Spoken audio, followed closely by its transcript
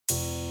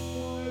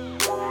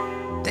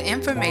The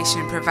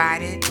information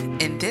provided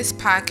in this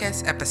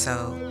podcast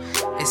episode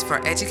is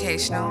for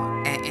educational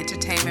and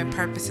entertainment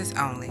purposes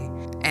only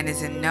and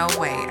is in no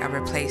way a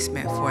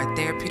replacement for a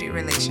therapeutic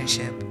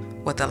relationship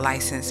with a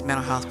licensed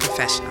mental health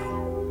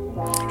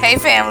professional. Hey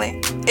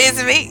family,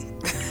 it's me.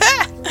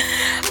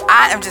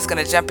 I am just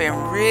going to jump in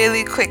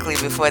really quickly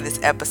before this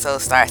episode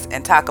starts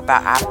and talk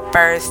about our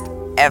first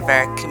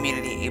ever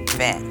community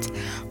event,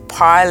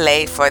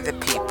 Parlay for the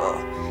People.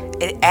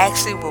 It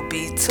actually will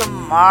be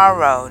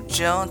tomorrow,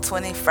 June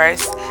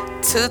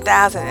 21st,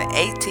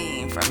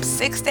 2018 from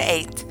 6 to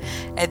 8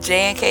 at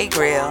J&K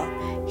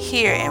Grill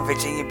here in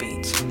Virginia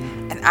Beach.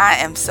 And I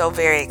am so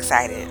very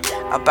excited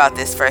about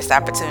this first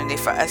opportunity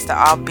for us to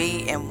all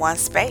be in one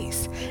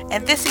space.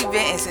 And this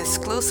event is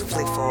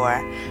exclusively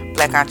for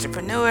Black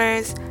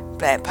entrepreneurs,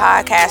 Black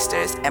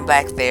podcasters, and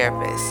Black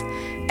therapists.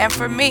 And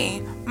for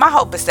me, my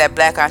hope is that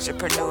Black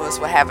entrepreneurs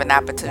will have an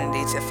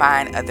opportunity to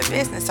find other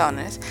business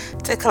owners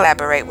to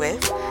collaborate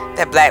with,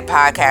 that Black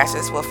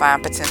podcasters will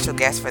find potential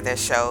guests for their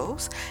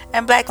shows,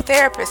 and Black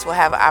therapists will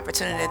have an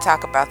opportunity to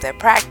talk about their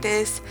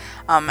practice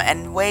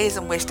and ways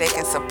in which they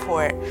can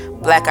support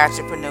Black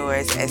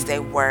entrepreneurs as they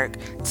work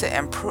to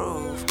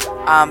improve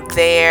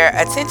their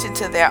attention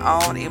to their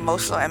own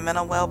emotional and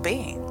mental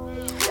well-being.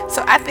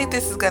 So I think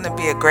this is going to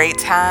be a great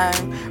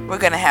time. We're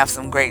going to have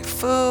some great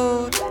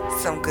food,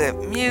 some good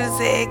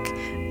music,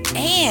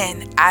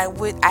 and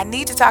I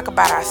need to talk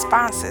about our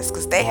sponsors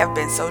because they have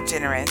been so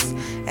generous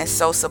and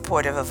so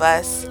supportive of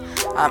us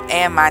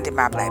and Minding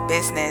My Black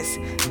Business,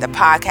 the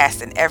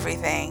podcast and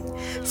everything.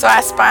 So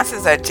our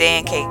sponsors are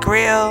J&K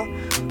Grill,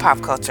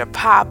 Pop Culture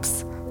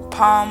Pops,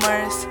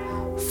 Palmer's,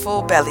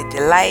 Full Belly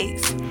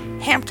Delights,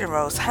 Hampton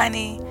Rose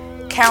Honey,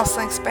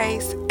 Counseling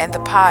Space, and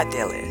the Pod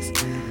Dealers.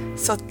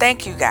 So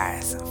thank you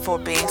guys for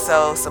being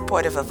so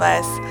supportive of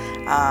us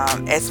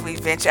as we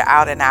venture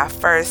out in our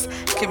first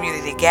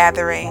community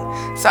gathering.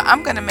 So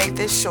I'm going to make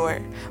this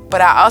short,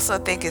 but I also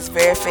think it's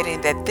very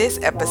fitting that this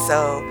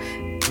episode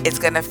is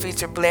going to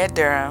feature Blair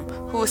Durham,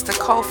 who is the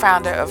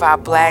co-founder of our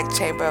Black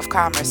Chamber of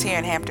Commerce here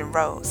in Hampton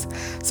Roads.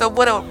 So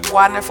what a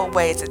wonderful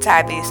way to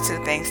tie these two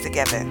things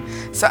together.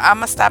 So I'm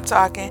going to stop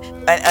talking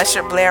and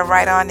usher Blair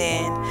right on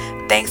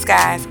in. Thanks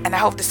guys, and I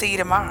hope to see you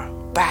tomorrow.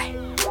 Bye.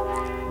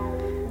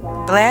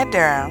 Blair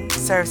Durham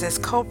serves as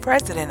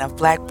co-president of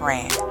Black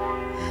Brand,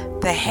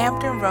 the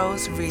Hampton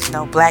Roads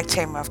Regional Black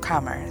Chamber of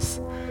Commerce,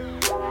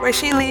 where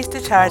she leads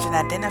the charge in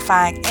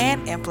identifying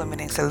and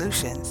implementing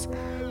solutions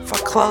for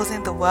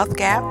closing the wealth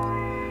gap,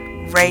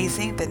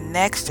 raising the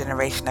next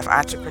generation of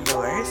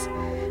entrepreneurs,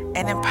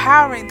 and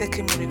empowering the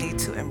community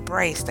to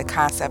embrace the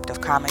concept of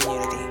common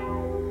unity.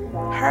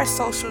 Her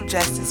social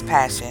justice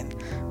passion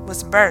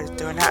was birthed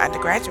during her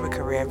undergraduate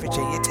career at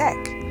Virginia Tech,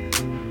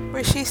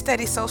 where she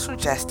studied social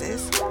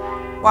justice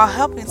while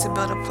helping to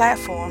build a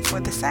platform for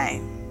the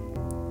same.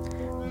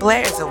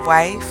 Blair is a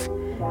wife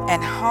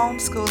and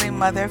homeschooling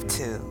mother of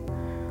two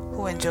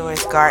who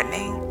enjoys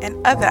gardening and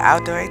other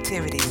outdoor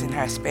activities in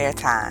her spare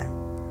time.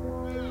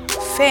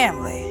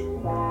 Family,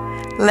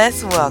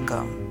 let's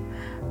welcome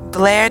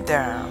Blair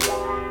Durham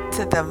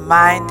to the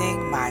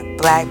Minding My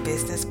Black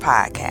Business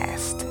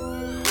podcast.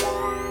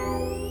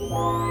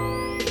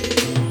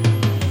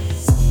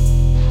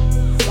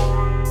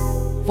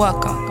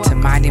 Welcome to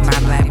Minding My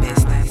Black Business.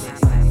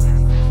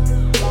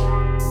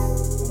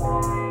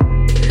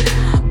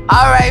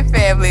 All right,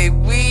 family.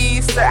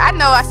 I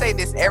know I say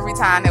this every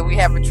time that we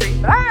have a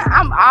treat, but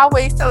I'm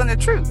always telling the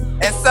truth.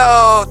 And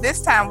so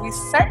this time we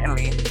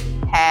certainly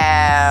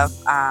have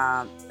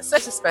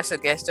such a special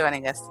guest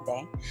joining us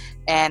today.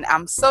 And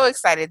I'm so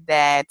excited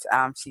that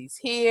she's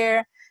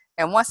here.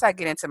 And once I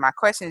get into my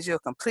questions, you'll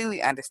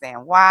completely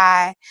understand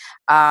why.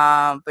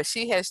 But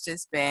she has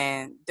just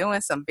been doing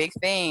some big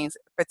things,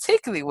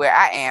 particularly where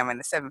I am in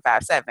the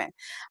 757.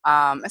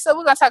 And so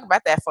we're going to talk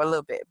about that for a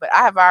little bit. But I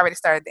have already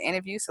started the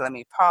interview, so let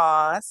me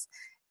pause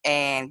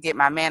and get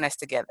my manners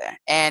together.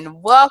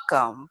 And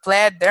welcome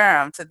Blair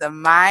Durham to the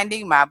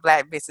Minding My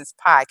Black Business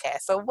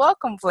podcast. So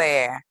welcome,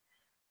 Blair.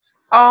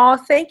 Oh,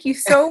 thank you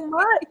so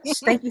much.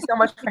 Thank you so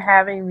much for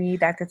having me,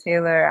 Dr.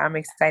 Taylor. I'm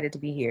excited to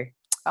be here.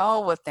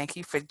 Oh, well, thank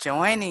you for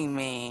joining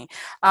me.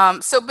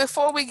 So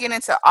before we get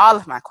into all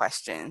of my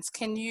questions,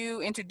 can you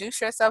introduce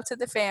yourself to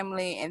the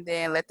family and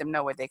then let them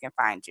know where they can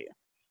find you?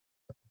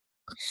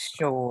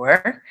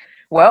 Sure.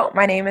 Well,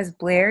 my name is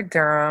Blair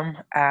Durham.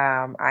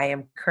 I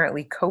am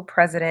currently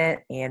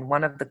co-president and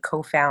one of the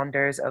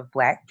co-founders of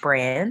Black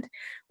Brand.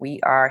 We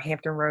are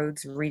Hampton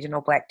Roads Regional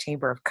Black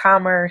Chamber of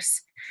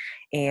Commerce,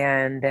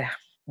 and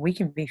we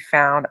can be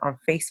found on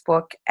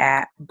Facebook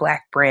at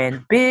Black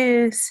Brand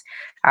Biz,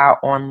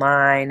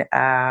 online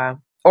at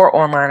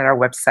our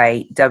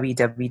website,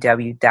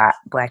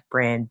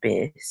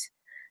 www.blackbrandbiz.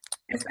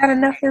 Is that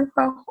enough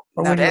info?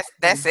 No, that's it.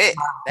 That's it.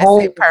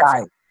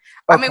 Perfect.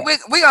 Okay. I mean, we're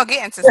going to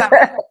get into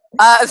something.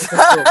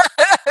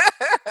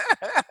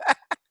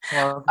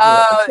 Sounds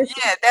good.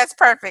 Yeah, that's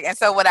perfect. And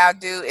so what I'll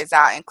do is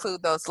I'll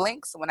include those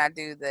links when I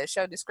do the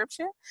show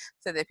description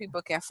so that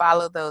people can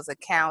follow those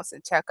accounts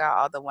and check out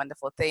all the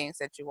wonderful things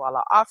that you all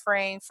are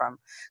offering, from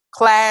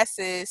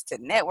classes to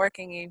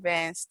networking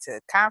events to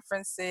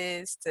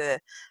conferences to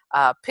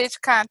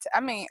pitch content.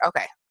 I mean,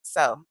 okay,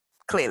 so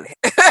clearly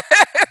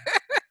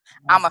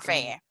I'm a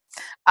fan.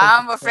 Thank you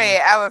I'm a so much.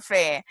 fan. I'm a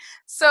fan.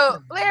 So,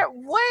 Blair,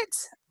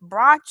 what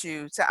brought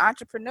you to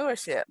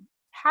entrepreneurship?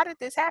 How did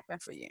this happen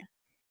for you?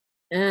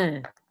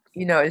 Mm.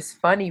 It's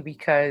funny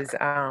because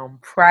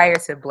prior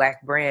to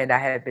Black Brand, I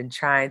had been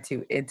trying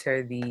to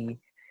enter the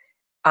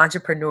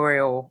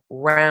entrepreneurial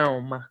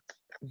realm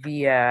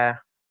via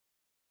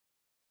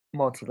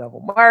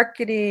multi-level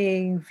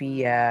marketing,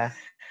 via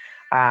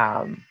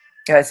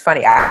it's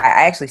funny.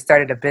 I actually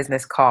started a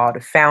business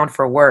called Found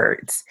for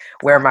Words,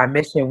 where my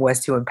mission was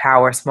to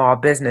empower small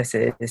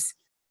businesses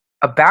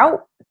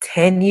about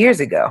 10 years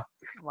ago.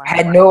 I Wow.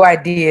 had no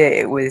idea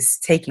it was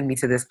taking me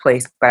to this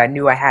place, but I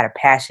knew I had a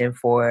passion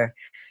for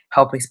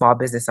helping small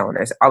business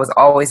owners. I was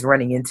always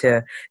running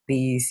into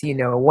these,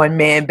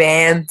 one-man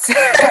bands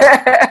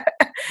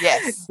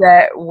Yes.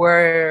 that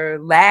were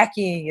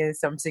lacking in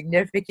some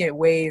significant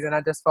ways. And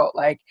I just felt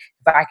like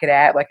if I could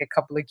add like a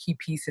couple of key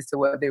pieces to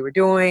what they were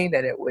doing,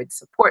 that it would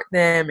support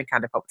them and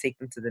kind of help take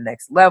them to the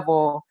next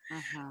level.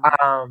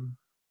 Mm-hmm.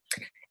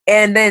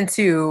 And then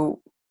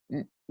to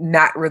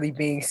not really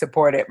being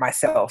supported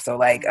myself. So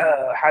like,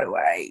 how do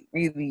I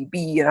really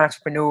be an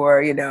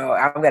entrepreneur?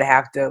 I'm going to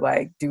have to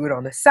like do it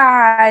on the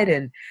side.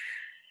 And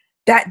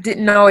that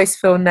didn't always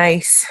feel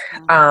nice.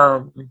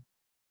 Mm-hmm.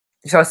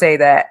 So I'll say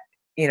that,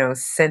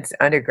 since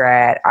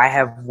undergrad, I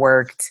have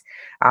worked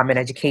in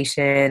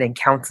education and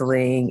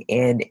counseling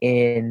and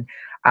in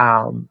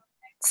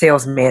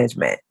sales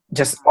management,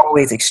 just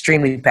always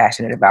extremely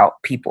passionate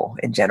about people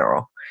in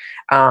general.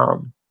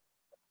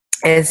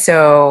 And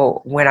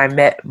so when I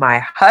met my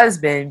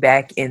husband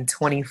back in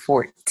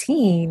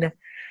 2014,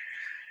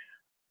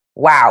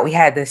 wow, we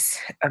had this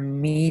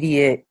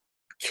immediate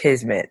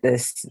kismet.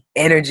 This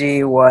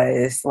energy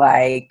was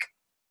like,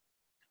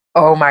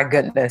 oh my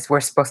goodness, we're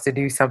supposed to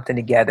do something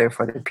together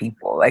for the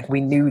people. Like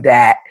we knew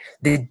that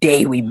the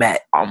day we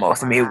met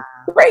almost. I mean, it was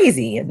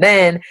crazy. And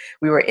then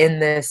we were in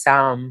this,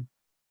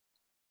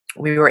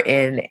 we were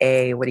in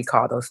a, what do you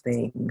call those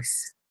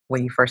things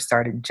when you first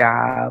started a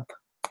job?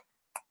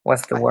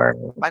 What's the word?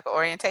 Like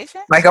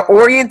orientation? Like an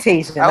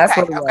orientation. That's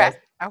Okay. what it was.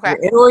 We Okay. were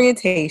in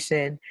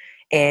orientation.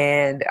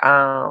 And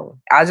I'll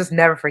just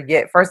never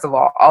forget, first of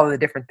all of the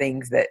different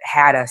things that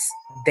had us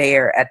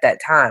there at that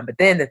time. But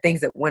then the things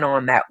that went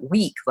on that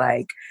week,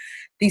 like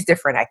these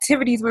different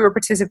activities we were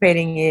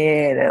participating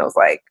in. And I was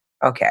like,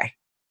 okay,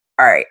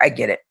 all right, I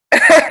get it.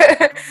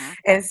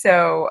 Mm-hmm.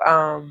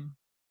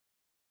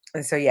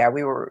 And so, yeah,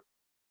 we were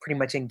pretty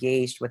much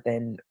engaged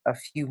within a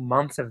few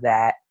months of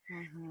that.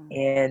 Mm-hmm.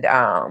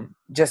 And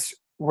just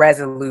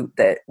resolute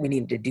that we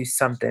needed to do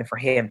something for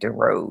Hampton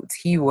Roads.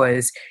 He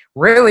was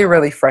really,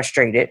 really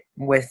frustrated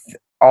with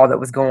all that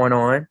was going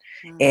on.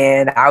 Mm-hmm.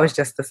 And I was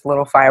just this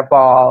little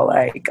fireball,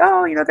 like,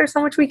 oh, there's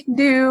so much we can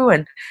do.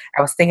 And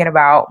I was thinking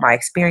about my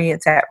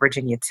experience at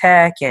Virginia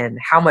Tech and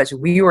how much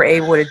we were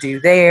able to do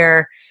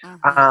there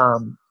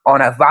on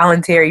a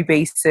voluntary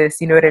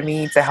basis, you know what I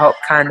mean, to help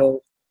kind of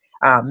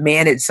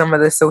manage some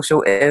of the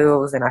social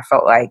ills. And I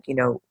felt like,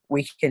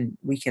 we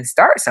can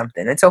start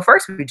something. And so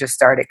first we just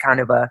started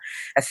kind of a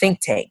think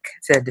tank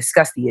to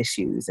discuss the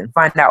issues and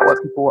find out what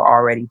people were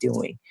already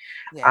doing.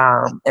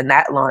 Yeah. And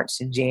that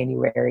launched in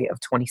January of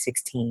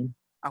 2016.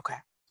 Okay.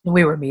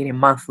 We were meeting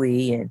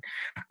monthly, and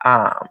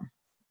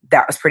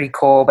that was pretty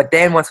cool. But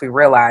then once we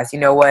realized,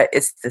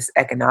 it's this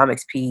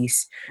economics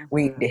piece,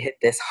 we need to hit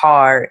this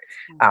hard.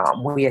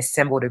 We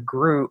assembled a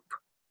group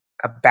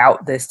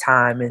about this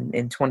time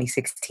in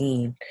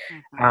 2016.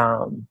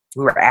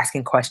 We were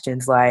asking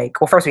questions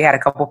like, well, first we had a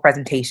couple of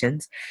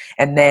presentations,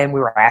 and then we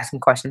were asking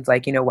questions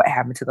like, what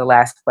happened to the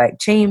last Black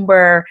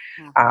Chamber?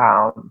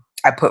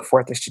 I put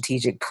forth a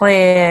strategic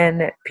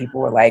plan.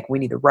 People were like, we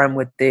need to run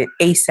with it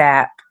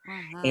ASAP.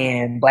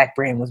 And Black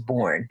Brand was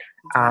born.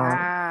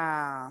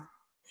 Wow.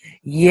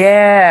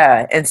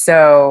 Yeah. And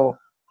so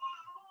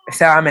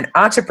I'm an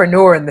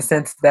entrepreneur in the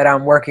sense that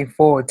I'm working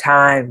full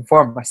time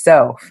for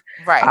myself.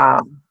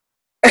 Right.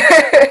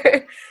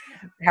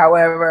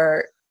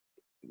 However,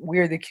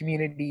 we're the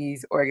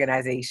community's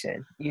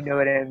organization. You know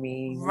what I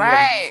mean?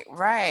 Right.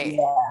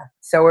 Yeah.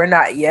 So we're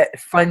not yet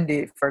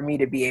funded for me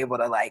to be able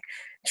to like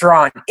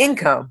draw an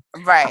income.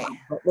 Right.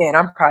 Man,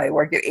 I'm probably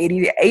working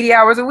 80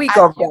 hours a week.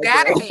 You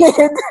gotta be.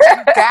 You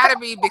gotta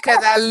be,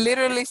 because I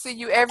literally see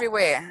you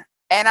everywhere.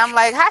 And I'm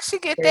like, how'd she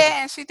get there?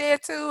 And she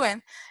did too.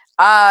 And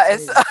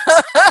it's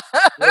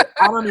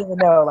I don't even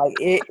know. Like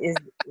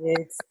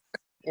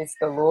it's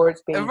the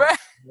Lord's baby. right.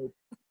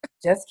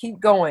 Just keep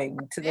going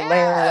to the land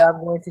Yeah. that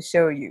I'm going to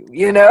show you,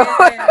 Yeah.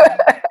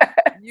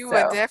 You So.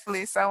 were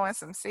definitely sowing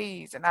some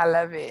seeds, and I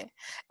love it.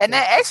 And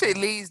that actually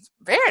leads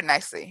very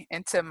nicely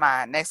into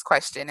my next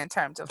question in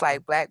terms of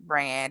like Black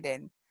Brand.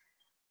 And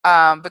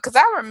because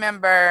I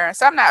remember,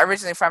 so I'm not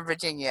originally from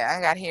Virginia. I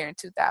got here in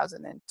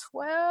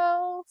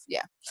 2012. 2012.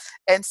 Yeah.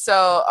 And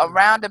so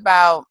around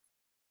about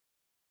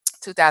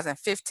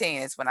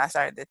 2015 is when I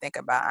started to think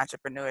about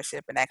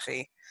entrepreneurship and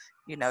actually,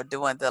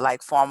 doing the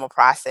like formal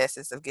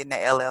processes of getting the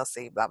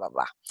LLC, blah, blah,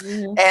 blah.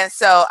 Mhm. And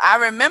so I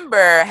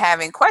remember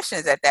having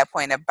questions at that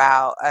point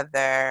about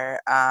other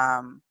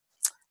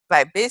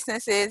Black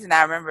businesses. And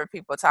I remember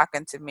people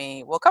talking to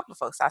me, well, a couple of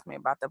folks talked to me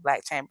about the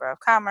Black Chamber of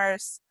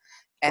Commerce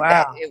and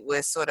that Wow. it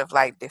was sort of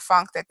like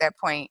defunct at that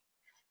point.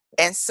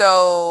 And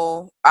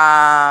so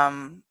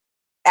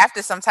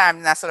after some time,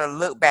 then I sort of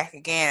look back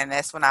again, and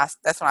that's when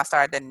I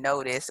started to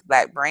notice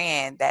Black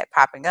Brand that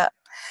popping up.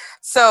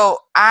 So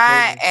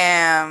I Amazing.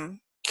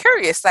 am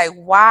curious, like,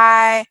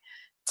 why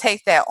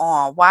take that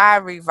on? Why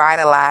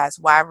revitalize?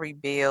 Why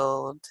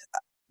rebuild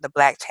the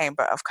Black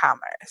Chamber of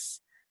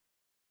Commerce?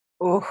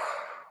 Ooh,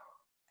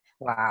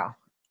 wow.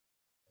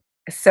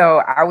 So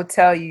I would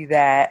tell you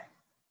that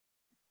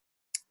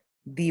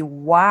the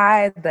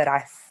why that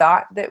I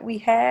thought that we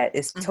had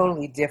is Mhm.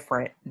 totally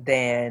different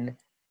than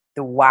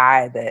the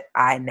why that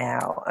I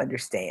now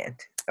understand.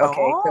 Okay,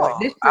 so Oh,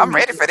 I'm initially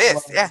ready it for this.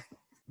 was, Yeah.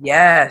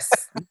 yes,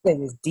 this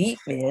thing is deep,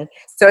 man.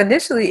 So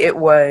initially it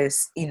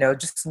was,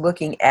 just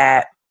looking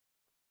at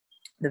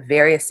the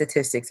various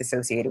statistics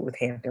associated with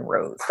Hampton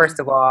Roads. First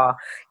of all,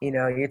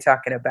 you're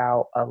talking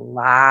about a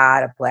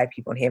lot of Black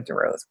people in Hampton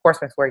Roads.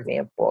 Portsmouth, for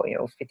example,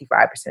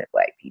 55%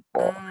 Black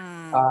people.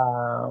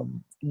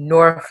 Mm,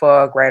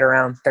 Norfolk, right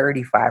around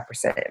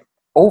 35%.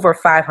 Over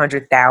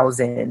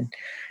 500,000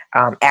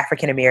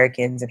 African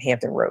Americans in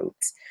Hampton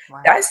Roads.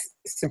 wow. That's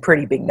some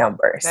pretty big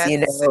numbers, That's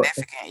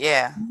significant.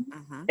 Yeah.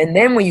 Mm-hmm. and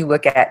then when you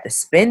look at the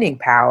spending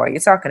power, you're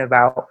talking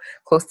about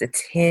close to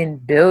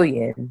 $10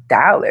 billion.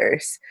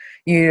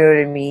 You know what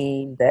I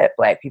mean? That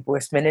Black people are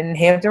spending in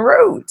Hampton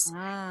Roads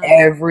Mm,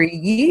 every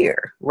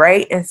year,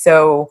 right? And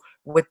so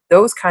with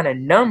those kind of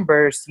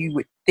numbers, you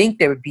would think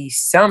there would be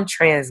some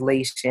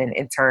translation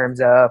in terms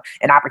of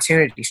an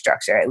opportunity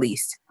structure, at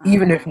least,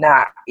 even if mm-hmm.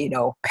 not,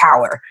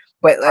 power,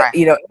 but Right.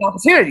 an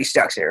opportunity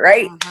structure,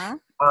 right?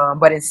 Mm-hmm.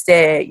 But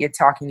instead, you're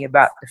talking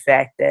about the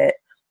fact that,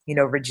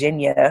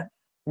 Virginia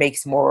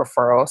makes more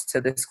referrals to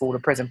the school to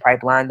prison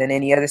pipeline than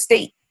any other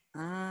state.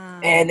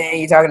 And Mm, then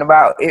you're talking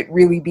about it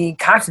really being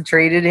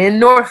concentrated in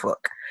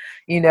Norfolk,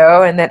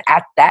 and then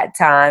at that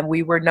time,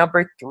 we were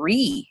number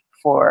 3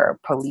 for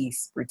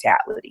police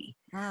brutality.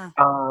 mm,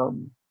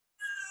 Um,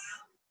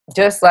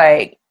 just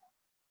like,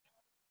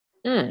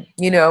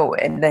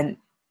 and then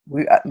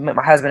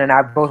my husband and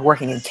I both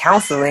working in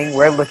counseling,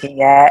 we're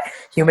looking at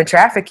human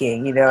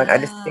trafficking, and mm,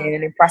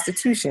 understanding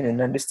prostitution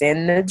and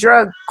understanding the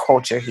drug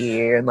culture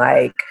here and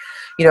like,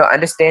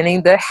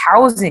 understanding the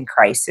housing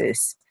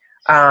crisis.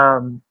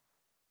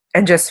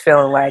 And just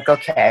feeling like,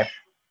 okay,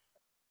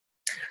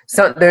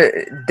 so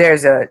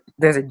there's a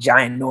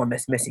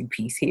ginormous missing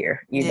piece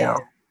here. yeah.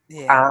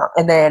 Yeah.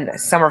 And then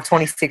summer of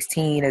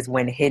 2016 is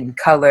when Hidden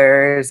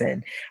Colors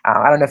and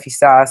I don't know if you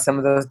saw some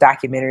of those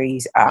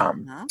documentaries.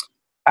 Mm-hmm.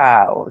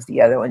 What was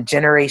the other one?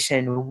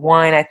 Generation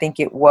One, I think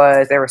it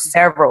was. There were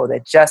several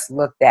that just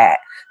looked at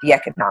the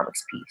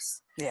economics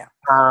piece. Yeah.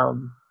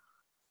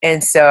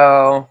 And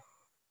so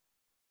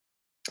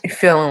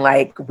feeling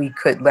like we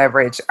could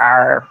leverage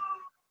our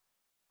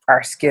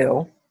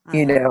skill,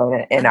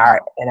 Mm-hmm. and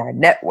our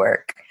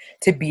network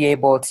to be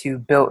able to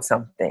build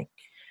something.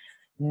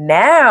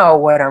 Now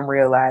what I'm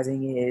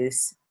realizing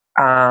is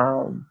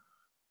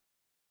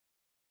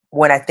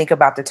when I think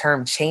about the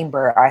term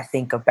chamber, I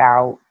think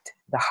about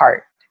the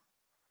heart.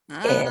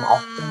 And I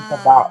think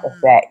about the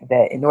Mm, fact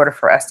that in order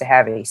for us to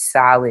have a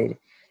solid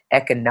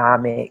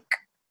economic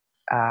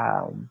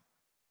um,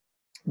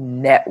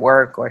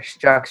 network or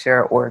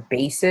structure or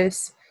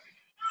basis,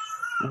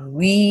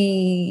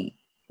 we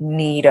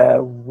need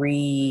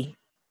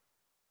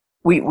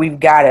we've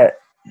got to,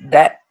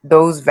 that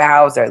those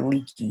valves are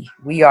leaky.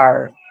 We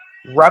are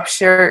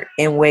ruptured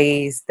in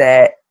ways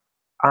that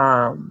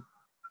um,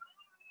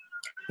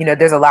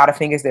 there's a lot of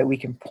fingers that we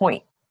can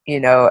point,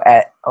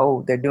 at,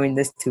 oh, they're doing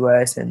this to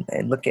us, and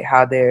look at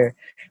how they're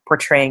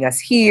portraying us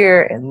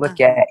here, and look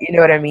mm-hmm. at, you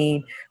know what I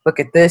mean? Look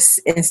at this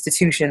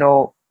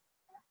institutional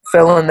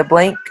fill in the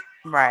blank.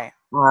 Right.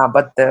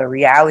 But the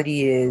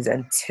reality is,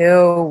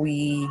 until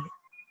we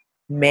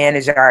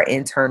manage our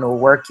internal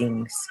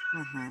workings,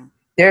 Mm-hmm.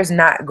 there's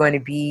not going to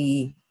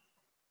be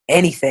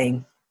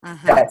anything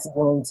Mm-hmm. that's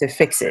going to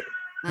fix it.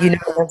 You know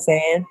what Mm-hmm. I'm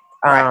saying?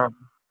 Right.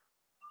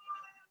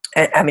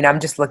 And I mean, I'm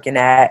just looking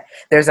at,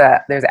 there's an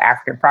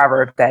African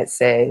proverb that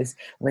says,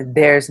 when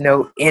there's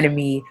no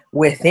enemy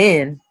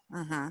within,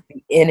 Mm-hmm.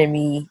 the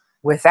enemy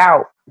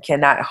without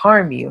cannot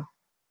harm you.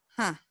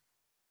 Hmm.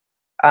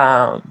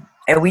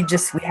 And we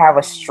have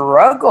a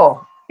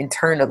struggle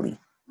internally.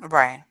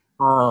 Right.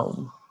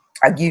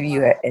 I'll give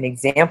you an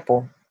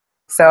example.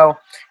 So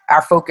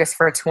our focus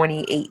for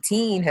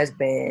 2018 has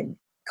been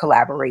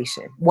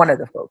collaboration. One of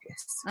the Mm-hmm.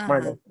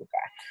 focus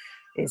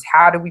is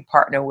how do we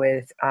partner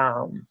with,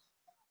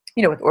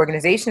 with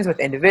organizations, with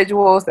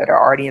individuals that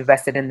are already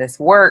invested in this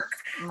work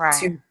Right.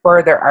 to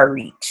further our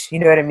reach. You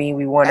know what I mean?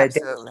 We want to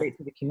Absolutely. demonstrate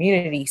to the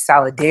community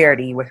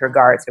solidarity with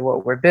regards to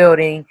what we're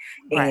building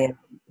Right. and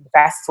the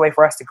fastest way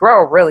for us to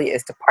grow really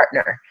is to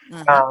partner,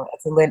 Mm-hmm.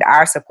 to lend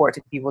our support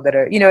to people that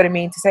are, you know what I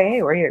mean, to say,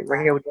 hey, we're here,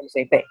 we're doing the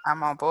same thing.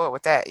 I'm on board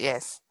with that.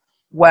 Yes.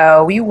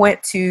 Well, we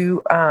went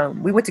to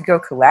go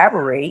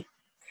collaborate,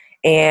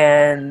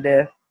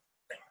 and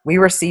we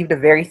received a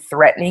very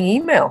threatening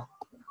email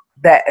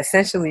that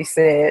essentially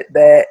said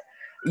that,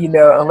 you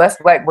know,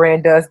 unless Black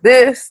Brand does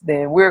this,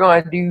 then we're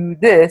going to do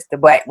this to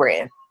Black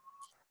Brand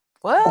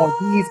on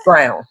these What?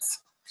 grounds.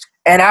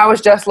 And I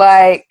was just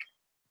like,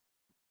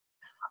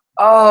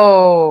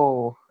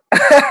 oh,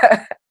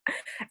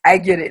 I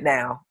get it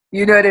now.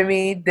 You know what I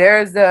mean?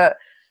 There's a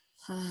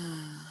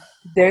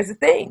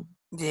thing.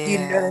 You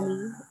know what I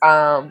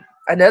Yeah. mean?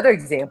 Another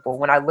example,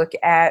 when I look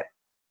at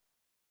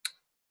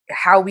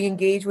how we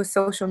engage with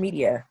social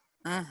media,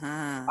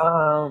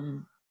 Mm-hmm.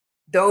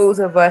 those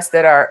of us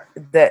that are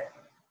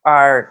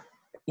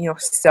you know,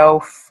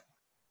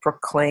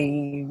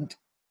 self-proclaimed,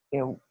 you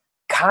know,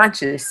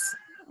 conscious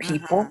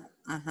people,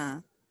 Mm-hmm. Mm-hmm.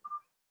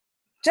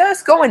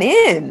 just going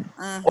in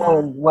Mm-hmm.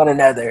 on one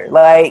another,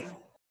 like,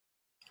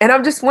 and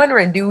I'm just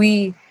wondering, do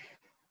we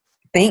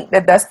think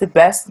that that's the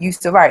best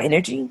use of our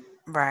energy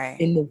Right.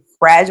 in the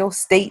fragile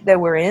state that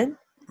we're in?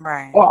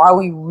 Right. Or are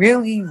we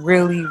really,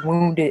 really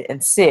wounded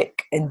and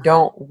sick and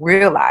don't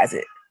realize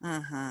it,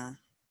 Mm-hmm.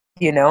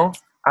 you know?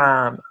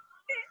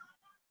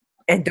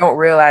 And don't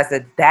realize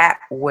that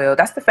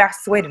that's the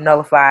fastest way to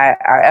nullify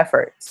our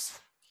efforts.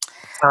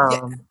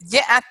 Yeah,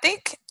 yeah, I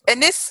think, and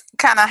this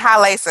kind of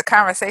highlights a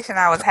conversation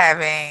I was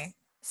having.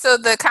 So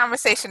the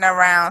conversation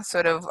around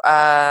sort of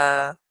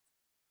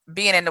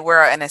being in the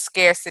world in a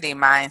scarcity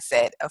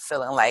mindset of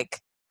feeling like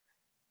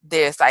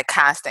there's like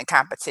constant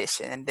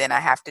competition, and then I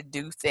have to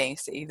do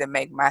things to either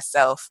make my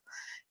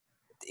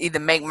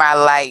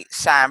light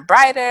shine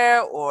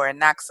brighter or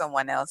knock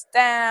someone else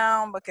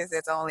down because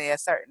there's only a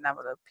certain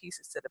number of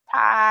pieces to the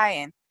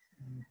pie,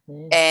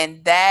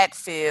 and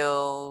that's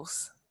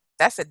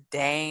a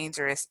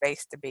dangerous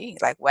space to be.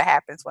 Like, what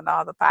happens when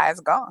all the pie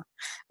is gone?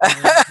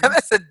 Mm-hmm.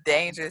 That's a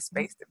dangerous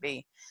space to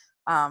be.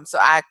 So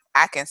I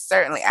can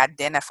certainly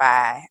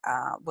identify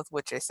with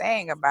what you're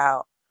saying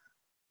about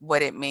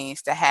what it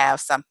means to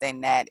have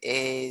something that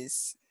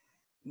is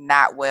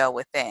not well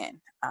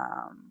within.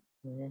 That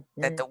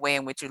Mm-hmm. the way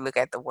in which you look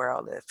at the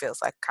world, it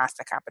feels like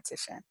constant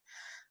competition.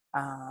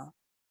 Uh,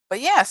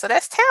 but yeah, so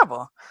that's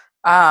terrible.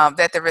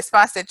 That the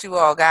response that you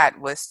all got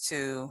was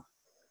to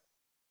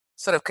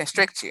sort of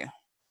constrict you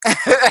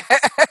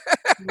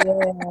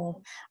Yeah.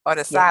 or to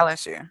Yeah.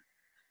 silence you.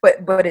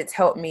 But it's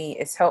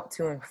helped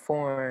to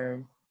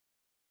inform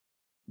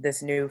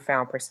this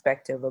newfound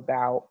perspective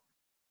about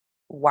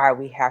why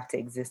we have to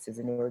exist as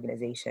an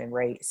organization,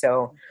 right?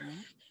 So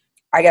Mhm.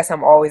 I guess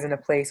I'm always in a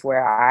place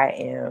where I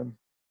am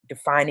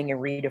defining and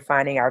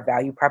redefining our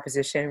value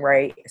proposition,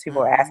 right? So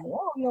people are asking, Mhm.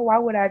 oh, you know, why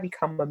would I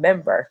become a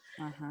member?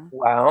 Mhm.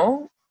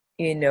 Well,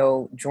 you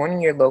know, joining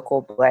your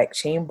local Black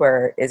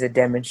chamber is a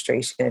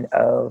demonstration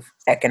of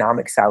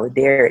economic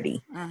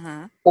solidarity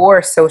Mhm.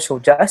 or social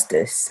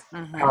justice,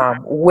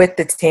 Mhm. with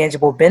the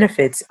tangible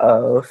benefits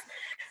of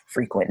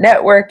frequent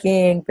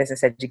networking,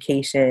 business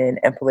education,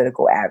 and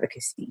political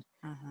advocacy.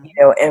 You Mhm.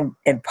 know,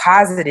 and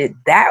posited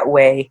that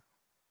way,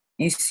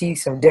 you see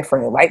some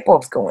different light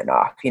bulbs going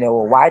off. You know,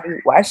 well,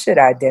 why should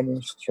I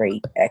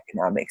demonstrate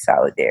economic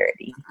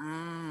solidarity?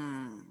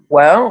 Mm.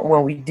 Well,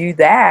 when we do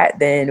that,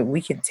 then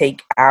we can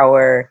take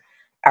our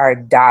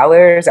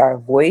dollars, our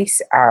voice,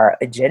 our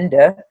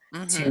agenda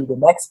Mhm. to the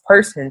next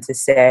person to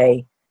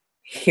say,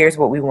 here's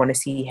what we want to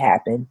see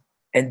happen.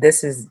 And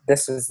this is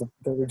the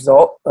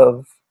result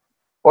of,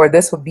 or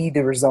this would be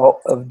the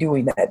result of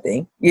doing that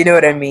thing. You know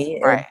what I mean?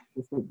 And Right.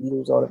 this would be the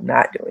result of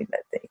not doing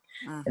that thing.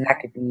 And that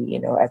Mhm. could be, you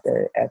know, at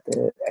the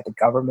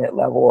government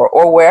level,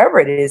 or wherever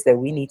it is that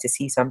we need to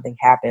see something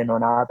happen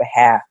on our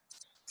behalf.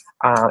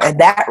 And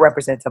that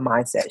represents a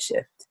mindset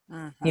shift,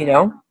 you Mhm.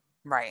 know,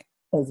 Right.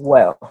 as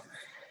well.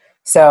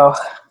 So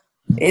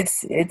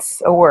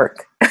it's a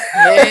work.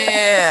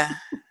 Yeah.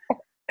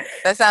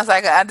 That sounds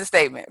like an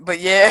understatement, but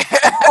yeah.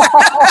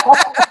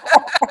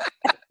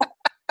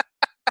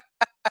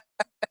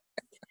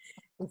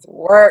 It's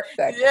work,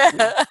 Dr.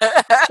 Yeah.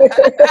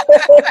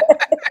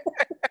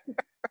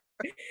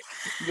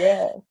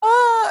 Yeah.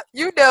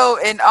 You know,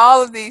 in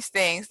all of these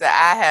things that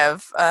I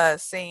have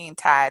seen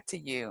tied to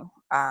you,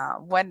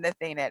 one of the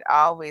things that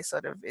always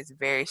sort of is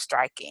very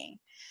striking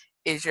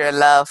is your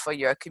love for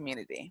your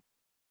community,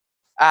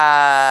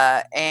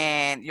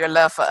 and your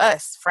love for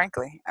us.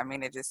 Frankly, I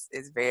mean, it just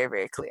is very,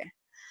 very clear.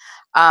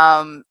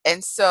 And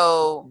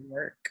so,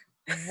 Work.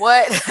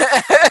 what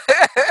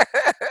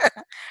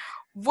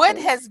what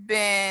has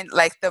been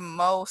like the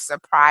most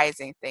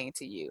surprising thing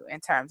to you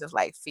in terms of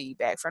like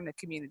feedback from the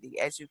community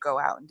as you go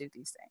out and do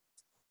these things?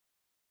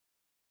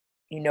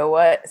 You know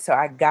what? So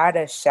I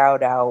gotta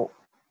shout out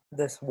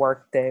this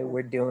work that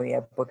we're doing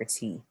at Booker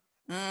T.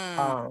 Mm,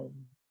 Um,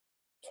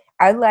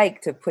 I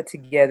like to put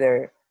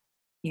together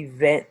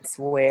events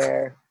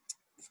where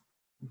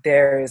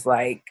there's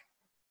like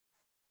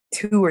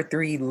 2 or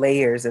 3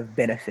 layers of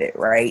benefit,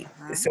 right?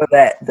 mhm, So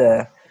that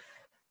the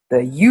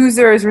the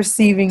user is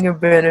receiving a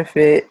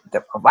benefit, the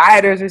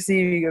provider is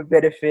receiving a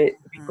benefit,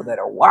 the people that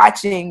are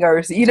watching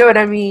are, you know what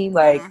I mean?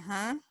 Like,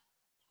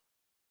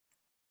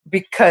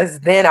 because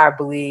then I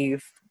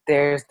believe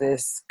there's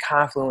this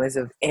confluence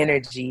of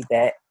energy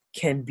that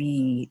can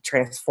be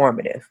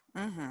transformative.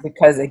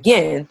 Because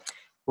again,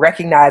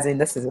 recognizing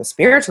this is a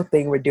spiritual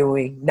thing we're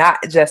doing, not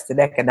just an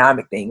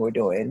economic thing we're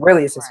doing.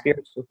 Really, it's a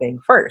spiritual thing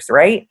first,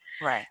 right?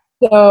 Right.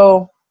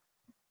 So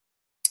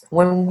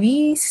when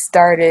we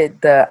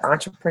started the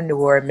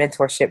entrepreneur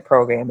mentorship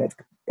program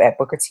at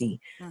Booker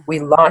T, we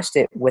launched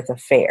it with a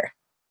fair.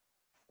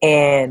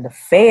 And the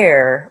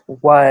fair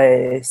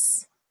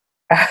was,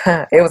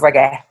 it was like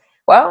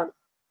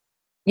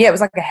it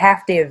was like a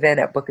half day event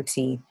at Booker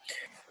T.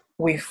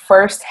 We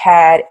first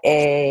had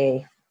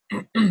an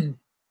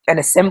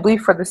assembly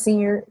for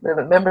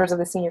the members of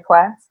the senior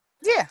class.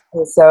 Yeah.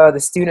 And so the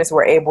students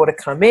were able to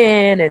come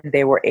in and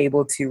they were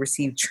able to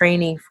receive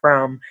training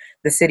from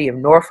the city of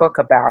Norfolk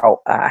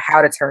about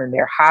how to turn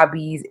their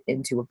hobbies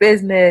into a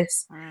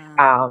business.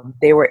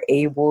 They were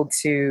able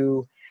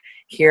to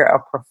hear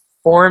a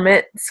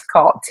performance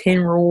called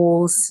 10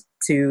 Rules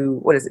to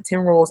 10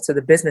 Rules to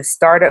the Business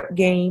Startup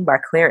Game by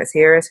Clarence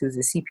Harris, who's a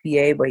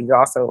CPA, but he's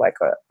also like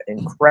an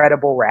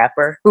incredible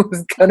rapper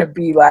who's going to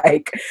be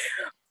like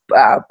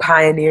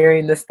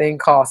pioneering this thing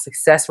called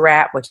Success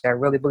Rap, which I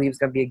really believe is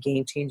going to be a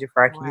game changer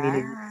for our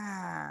community.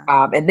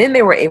 And then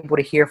they were able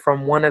to hear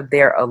from one of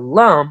their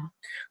alum,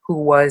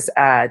 who was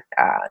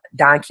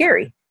Don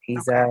Carey.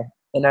 He's a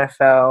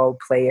NFL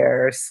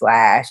player /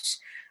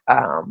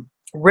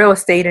 real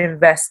estate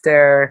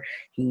investor.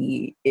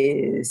 He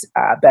is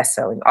a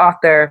best-selling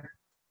author.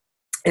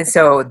 And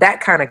so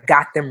that kind of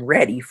got them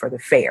ready for the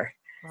fair.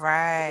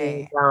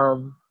 Right.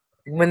 And,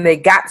 when they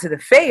got to the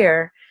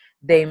fair,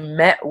 they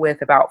met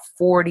with about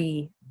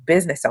 40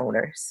 business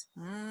owners,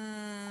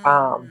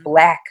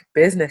 Black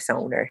business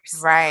owners,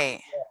 right,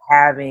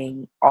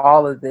 having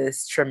all of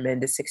this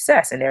tremendous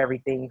success and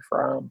everything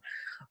from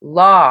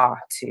law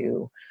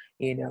to,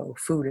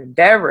 food and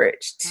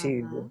beverage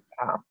to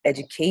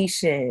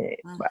education,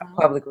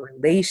 public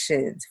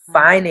relations,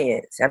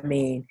 finance. I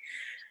mean,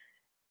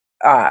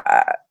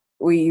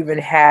 we even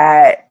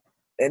had,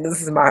 and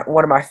this is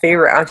one of my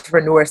favorite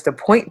entrepreneurs to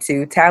point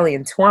to, Tally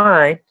and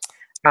Twine.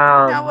 You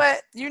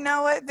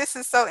know what? This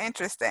is so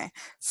interesting.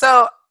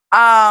 So,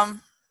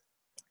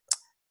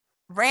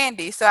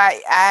 Randy. So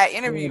I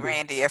interviewed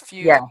Randy a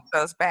few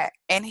episodes back,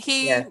 and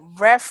he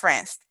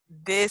referenced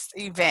this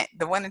event,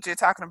 the one that you're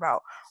talking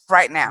about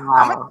right now.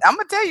 Wow. I'm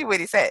gonna tell you what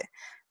he said.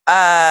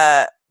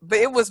 But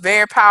it was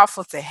very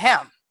powerful to him.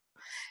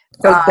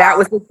 So that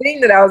was the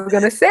thing that I was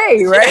gonna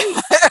say,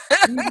 right?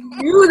 You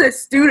knew the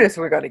students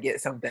were gonna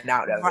get something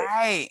out of it,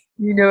 right?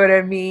 You know what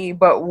I mean?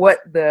 But what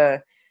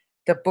the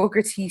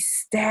Booker T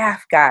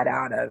staff got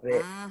out of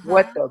it,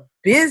 what the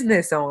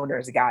business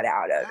owners got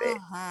out of it.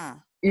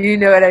 You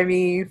know what I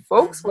mean?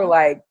 Folks were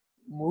like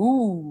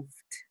moved.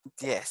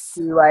 Yes.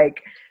 To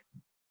like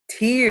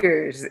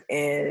tears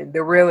and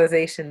the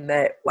realization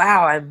that,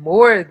 wow, I'm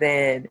more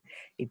than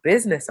a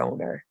business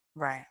owner.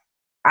 Right.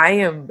 I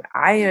am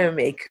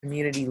a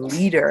community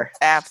leader.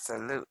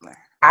 Absolutely.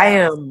 I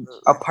am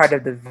a part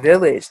of the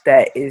village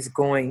that is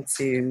going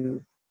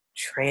to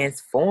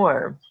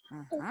transform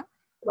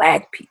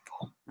Black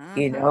people,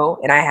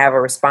 and I have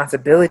a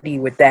responsibility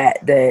with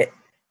that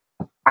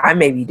I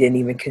maybe didn't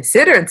even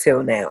consider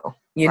until now.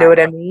 You know what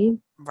I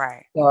mean?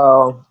 Right.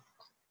 So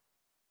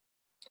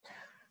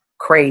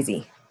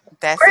crazy.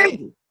 That's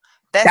crazy. It.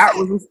 That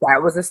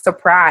was a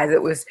surprise.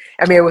 It was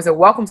a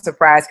welcome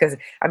surprise because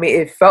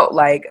it felt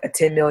like a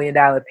 $10 million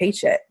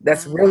paycheck.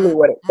 That's really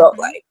what it felt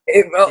like.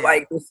 It felt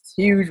like this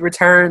huge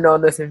return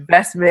on this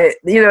investment.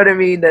 You know what I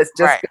mean? That's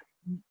just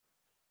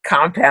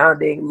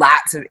compounding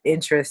lots of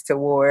interest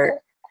toward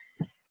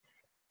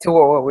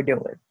what we're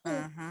doing.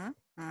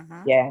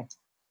 Yeah.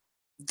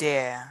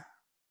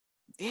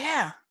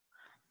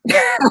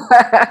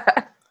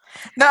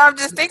 No, I'm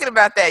just thinking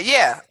about that.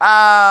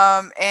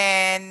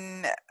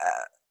 And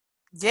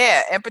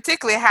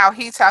particularly how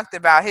he talked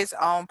about his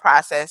own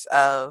process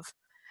of,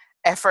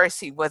 at first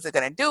he wasn't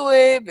going to do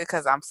it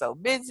because I'm so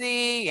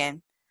busy,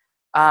 and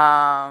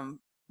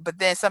but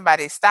then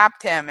somebody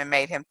stopped him and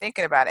made him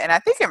thinking about it. And I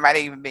think it might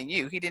have even been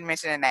you. He didn't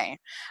mention a name.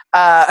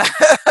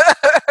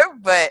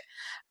 But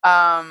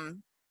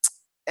and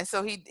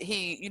so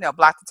he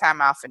blocked the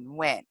time off and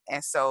went.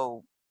 And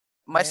so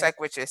much like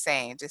what you're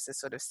saying, just to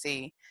sort of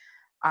see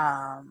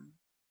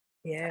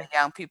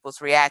young people's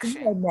reaction.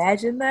 Can you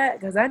imagine that?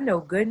 Because I know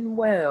good and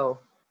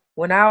well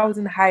when I was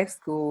in high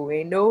school,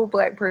 ain't no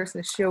Black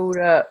person showed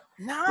up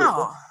with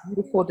a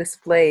beautiful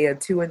display of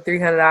 $200 and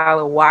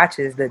 $300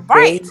 watches that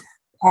they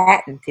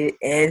patented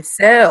and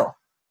sell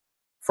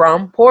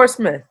from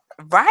Portsmouth.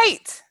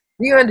 Right.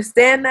 Do you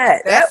understand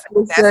that? That's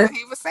what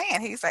he was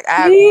saying. He's like,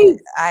 I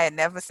had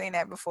never seen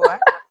that before.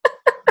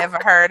 Never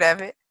heard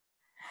of it.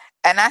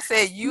 And I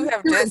said,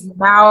 his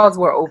mouths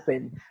were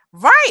open.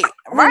 Right.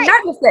 Not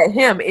just at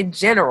him, in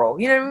general.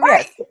 You know what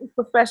I mean?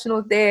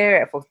 Professionals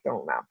there, at folks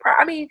throwing out.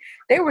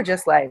 They were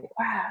just like,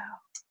 wow.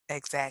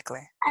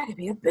 Exactly. I could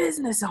be a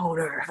business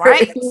owner.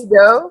 Right. You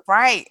know?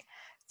 Right.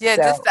 Yeah,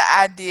 just So, the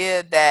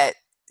idea that,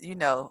 you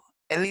know,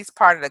 at least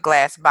part of the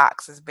glass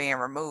box is being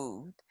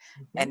removed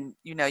mhm. and,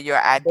 you know, your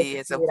They can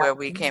ideas of create where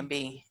we can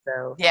opportunities. be.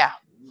 So, Yeah.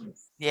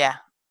 Yeah.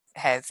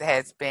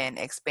 Has been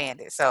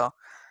expanded. So,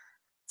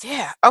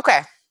 yeah.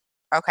 Okay.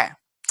 Okay.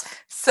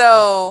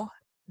 So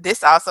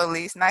this also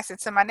leads nicely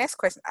to my next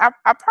question.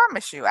 I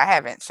promise you, I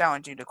haven't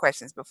shown you the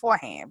questions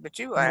beforehand, but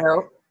you are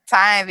no,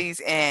 tying these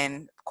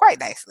in quite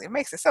nicely. It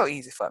makes it so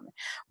easy for me.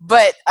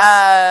 But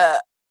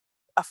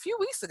a few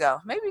weeks ago,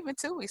 maybe even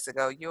 2 weeks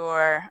ago,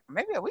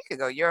 maybe a week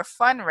ago, your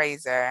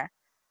fundraiser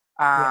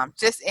yeah,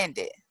 just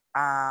ended. it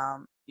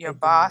did. Your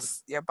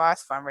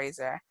boss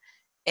fundraiser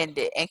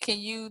ended. And can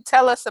you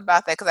tell us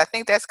about that? Because I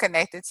think that's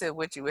connected to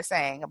what you were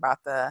saying about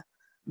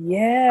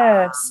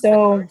Yeah. the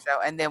door So, show,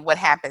 and then what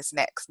happens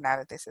next now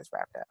that this is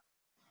wrapped up.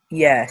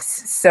 yes.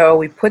 So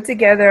we put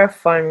together a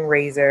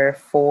fundraiser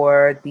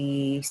for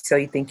the So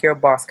You Think You're a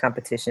Boss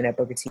competition at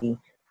Booker T.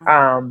 Mhm,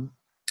 Um,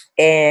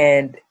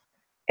 and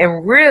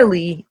and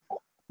really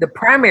the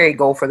primary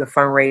goal for the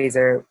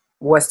fundraiser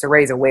was to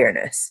raise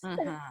awareness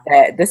mhm,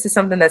 that this is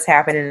something that's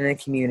happening in the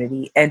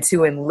community and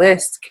to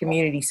enlist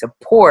community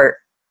support,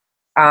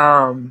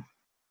 um,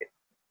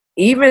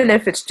 even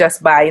if it's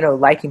just by,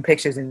 liking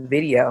pictures and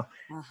video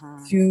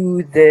mhm,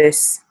 to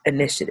this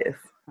initiative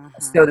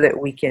so mhm. that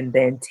we can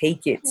then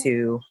take it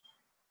to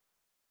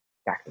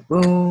Dr.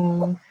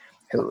 Boone,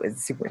 who is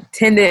the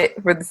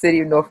superintendent for the city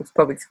of Norfolk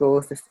Public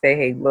Schools, to say,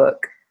 hey,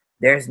 look,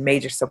 there's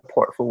major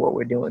support for what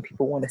we're doing.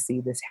 People want to see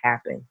this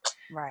happen.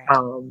 Right.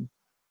 Um,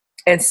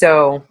 and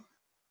so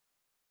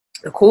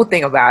the cool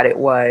thing about it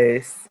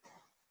was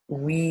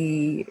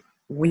we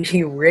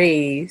we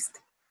raised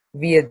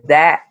via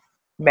that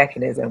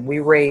mechanism. We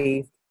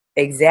raised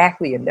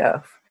exactly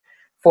enough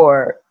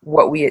for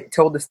what we had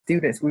told the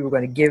students we were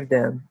going to give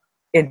them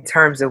in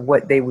terms of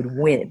what they would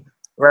win.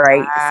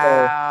 Right. So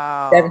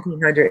Wow.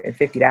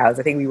 $1,750.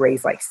 I think we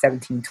raised like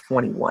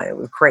 1,721. It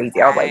was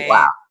crazy. I was like,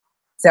 wow. Right.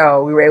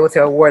 So we were able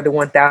to award the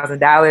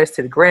 $1,000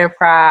 to the grand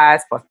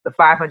prize, plus the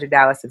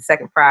 $500 to the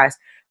second prize,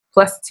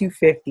 plus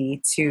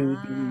 $250 to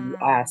the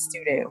Mm,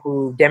 student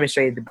who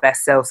demonstrated the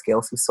best sales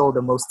skills, who sold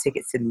the most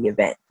tickets to the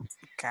event.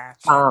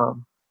 gotcha.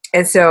 Um,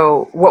 and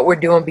so what we're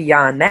doing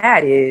beyond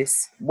that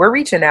is we're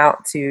reaching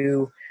out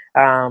to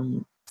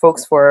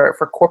folks for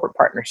corporate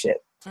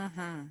partnership.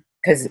 Mhm.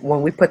 Because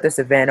when we put this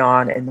event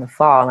on in the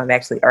fall, I've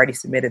actually already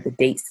submitted the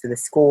dates to the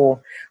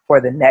school for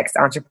the next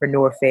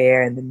entrepreneur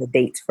fair, and then the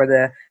dates for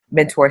the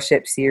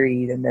mentorship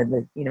series, and then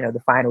the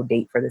final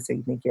date for the So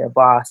You Think You're a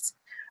Boss.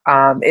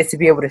 Is to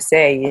be able to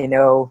say,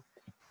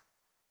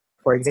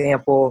 for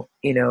example,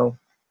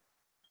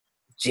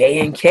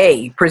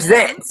 J&K Mhm.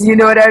 presents. You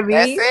know what I That's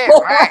mean?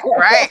 it. Right.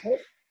 Right. Pop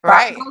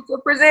Right.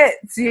 culture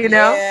presents.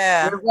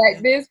 Yeah. Where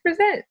Black Biz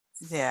presents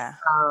Yeah.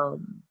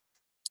 um,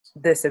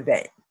 this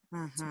event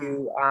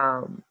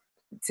Mhm.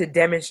 to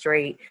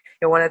demonstrate.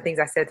 One of the things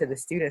I said to the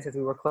students as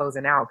we were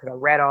closing out, because I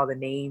read all the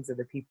names of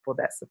the people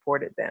that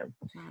supported them,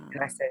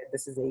 and I Mm. said,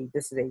 this is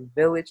a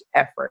village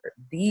effort.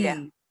 Yeah.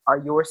 These are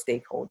your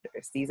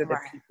stakeholders. These are the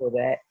Right. people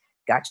that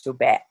got your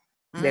back.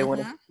 They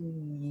want to Mhm.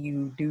 see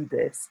you do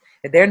this.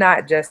 And they're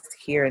not just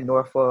here in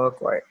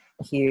Norfolk or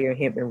here in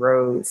Hampton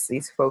Roads.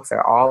 These folks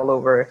are all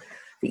over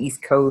the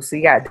East Coast. So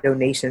you got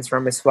donations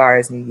from as far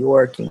as New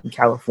York and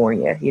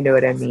California. You know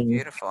what I That's mean?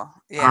 beautiful.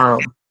 Yeah.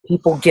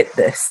 People get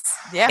this,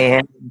 Yeah.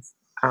 and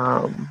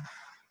um,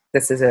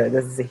 this is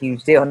a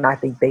huge deal. And I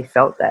think they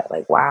felt that,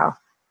 like, wow,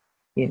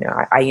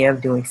 I am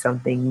doing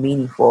something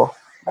meaningful.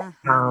 Um,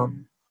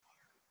 Mhm.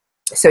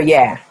 so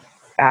yeah,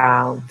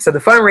 so the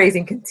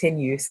fundraising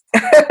continues.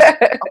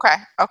 Okay.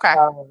 Okay.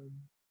 um,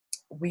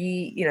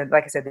 we,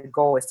 like I said, the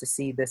goal is to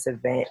see this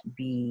event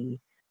be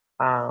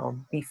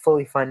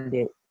fully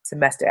funded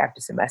semester after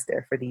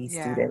semester for these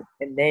Yeah. students,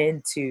 and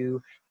then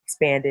to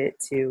expand it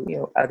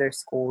to other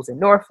schools in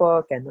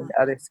Norfolk and then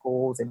Mhm. other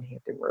schools in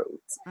Hampton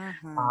Roads,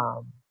 Mhm.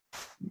 um,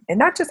 and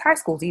not just high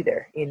schools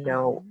either.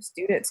 Mhm.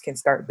 Students can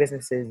start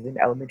businesses in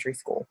elementary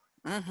school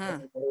and Mhm.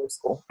 in middle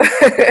school.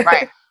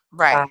 Right.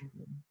 Right. um,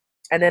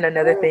 and then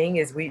another thing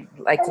is we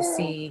like to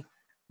see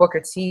Booker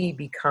T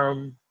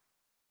become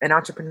an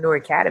entrepreneur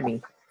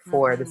academy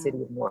for the city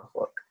Mhm. of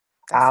Norfolk,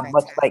 That's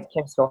much fantastic. like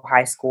Kempsville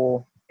High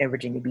School in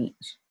Virginia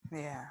Beach.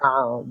 Yeah.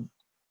 Um,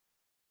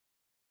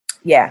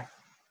 yeah,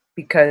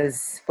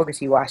 because Booker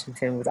T.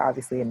 Washington was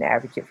obviously an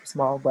advocate for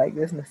small Black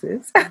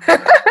businesses,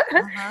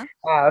 Mhm.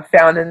 Mhm.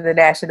 founding the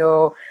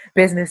National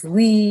Business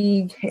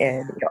League,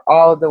 and Yeah.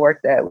 all of the work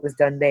that was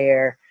done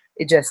there.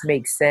 It just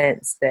makes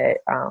sense that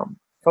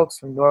folks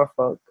from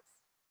Norfolk,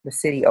 the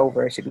city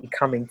over, should be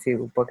coming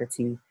to Booker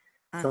T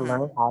to Mhm.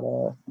 learn how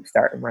to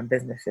start and run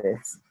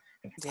businesses.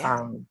 Yeah.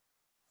 Um,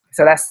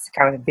 So that's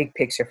kind of the big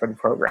picture for the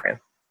program.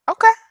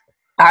 Okay.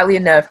 Oddly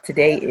enough,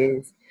 today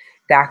is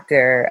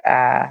Dr.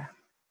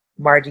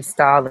 Margie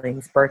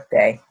Stallings'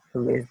 birthday,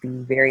 who is the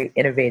very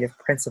innovative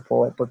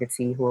principal at Booker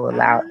T, who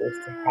allowed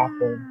this to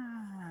happen.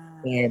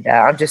 Ah. And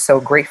I'm just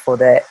so grateful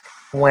that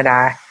when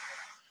I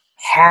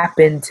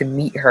happened to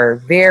meet her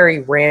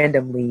very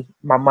randomly.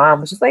 My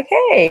mom was just like,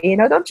 hey,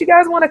 don't you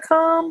guys want to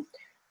come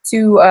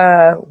to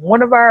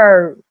one of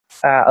our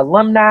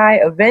alumni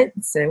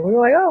events? And we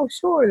were like, oh,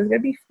 sure, there's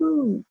going to be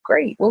food.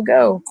 Great, we'll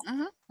go.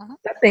 Mm-hmm. Mm-hmm.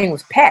 That thing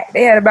was packed.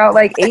 They had about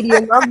like 80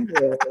 alumni.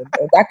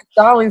 And Dr.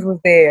 Stallings was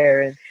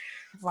there. And,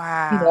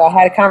 Wow. I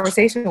had a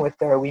conversation with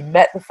her. We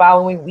met the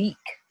following week.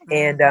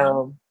 And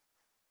the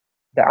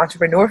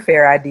entrepreneur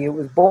fair idea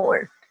was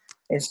born.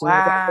 And she was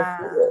like,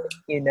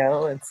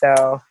 and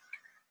so.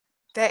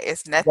 That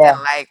is nothing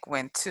like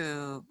when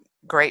two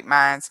great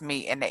minds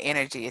meet and the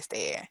energy is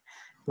there.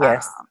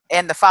 Yes.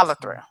 And the follow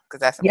through,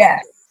 because that's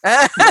important.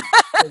 Yes.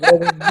 There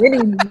was many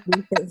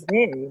things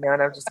then,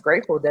 and I'm just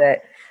grateful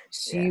that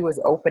she was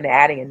open to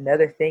adding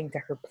another thing to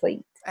her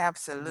plate.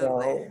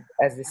 Absolutely.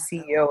 As the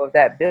CEO of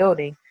that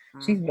building,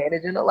 she's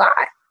managing a lot.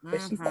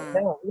 But she's like,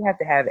 no, we have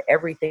to have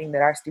everything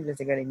that our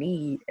students are going to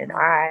need. And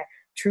I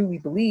truly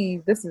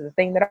believe this is the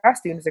thing that our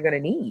students are going to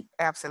need.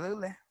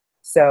 Absolutely.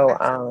 So,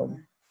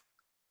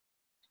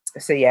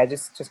 So yeah,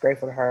 just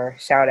grateful to her.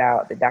 Shout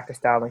out to Dr.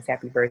 Stallings.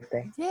 Happy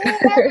birthday. Yeah,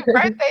 happy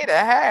birthday to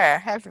her.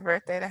 Happy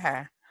birthday to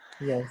her.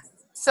 Yes.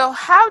 So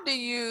how do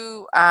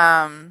you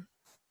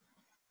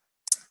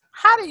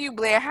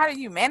Blair, how do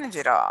you manage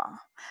it all?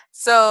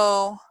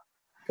 So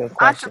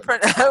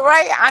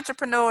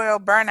entrepreneurial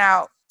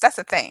burnout, that's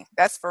a thing.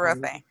 That's for real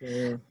thing.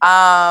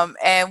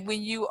 And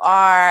when you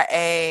are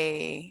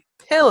a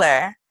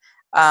pillar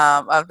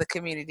of the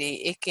community,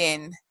 it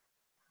can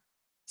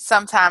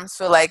sometimes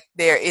feel like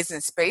there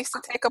isn't space to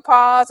take a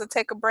pause or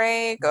take a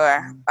break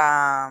or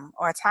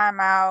a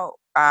timeout,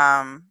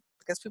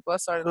 because people are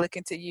sort of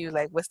looking to you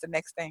like, what's the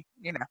next thing,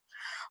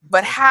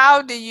 But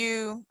how do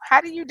you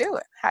do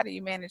it? How do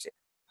you manage it?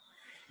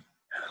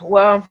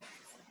 Well,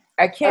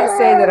 I can't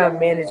say that I'm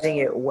managing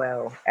it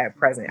well at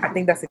present. I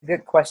think that's a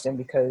good question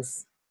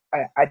because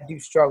I do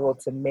struggle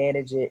to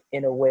manage it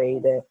in a way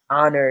that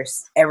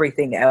honors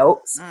everything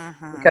else,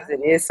 because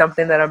it is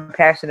something that I'm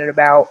passionate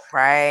about.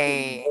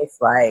 Right. It's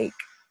like,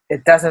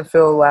 it doesn't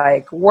feel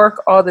like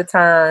work all the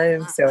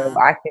time, so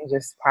I can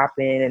just pop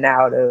in and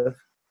out of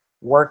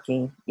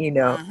working,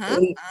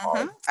 I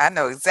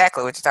know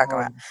exactly what you're talking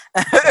about.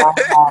 I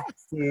have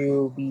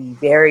to be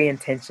very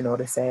intentional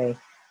to say,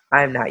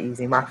 I'm not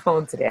using my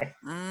phone today.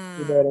 You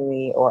know what I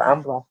mean? Or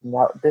I'm blocking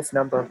out this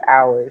number of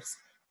hours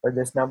or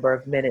this number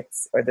of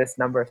minutes or this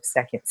number of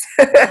seconds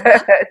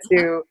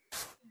to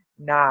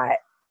not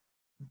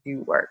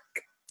do work.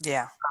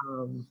 Yeah.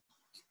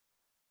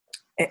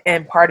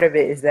 And part of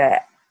it is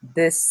that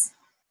this,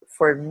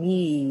 for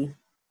me,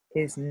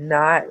 is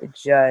not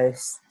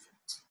just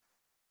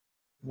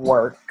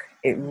work.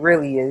 It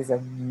really is a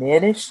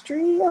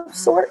ministry of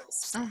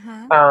sorts.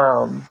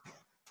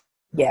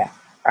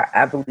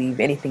 I believe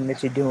anything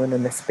that you're doing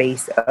in the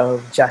space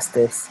of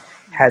justice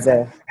has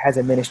a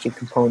ministry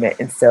component,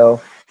 and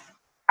so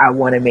I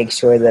want to make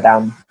sure that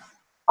I'm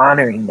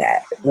honoring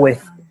that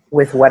with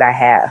what I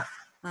have.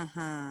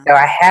 So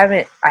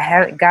I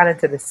haven't gotten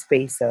to the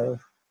space of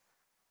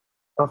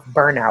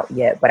burnout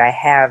yet, but I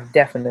have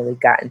definitely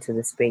gotten to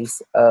the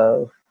space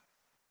of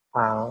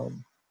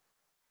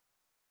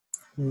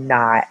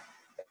not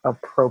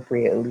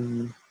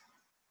appropriately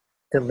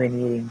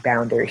delineating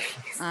boundaries,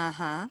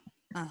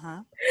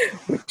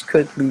 which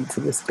could lead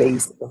to the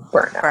space of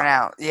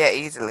burnout. Yeah,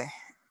 easily.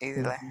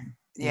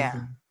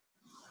 Yeah.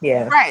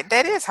 Right.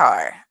 That is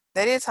hard.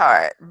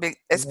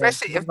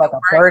 Especially if like a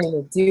burden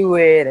to do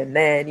it, and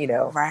then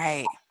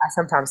right. I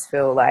sometimes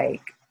feel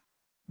like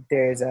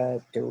there's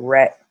a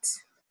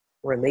direct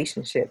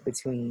relationship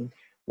between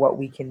what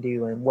we can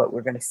do and what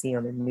we're going to see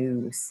on the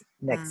news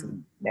next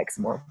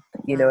month.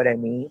 You know what I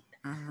mean?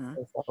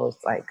 So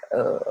it's like,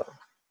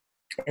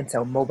 and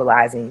so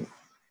mobilizing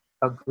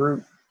a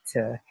group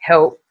to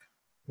help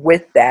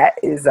with that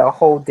is a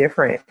whole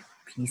different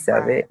piece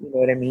of it. You know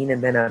what I mean?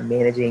 And then I'm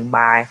managing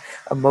my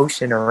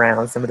emotion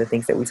around some of the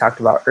things that we talked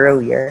about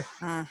earlier.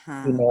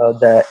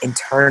 The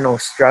internal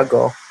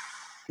struggle,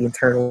 the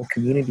internal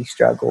community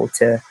struggle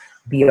to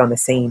be on the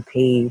same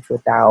page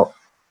without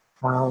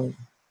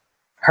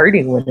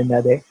hurting one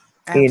another.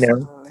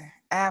 Absolutely.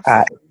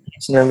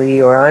 Intentionally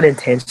or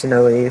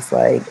unintentionally. It's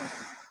like,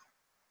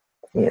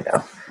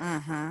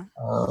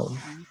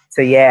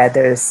 so yeah,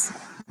 there's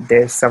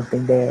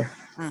something there.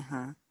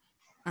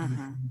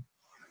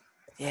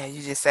 Yeah,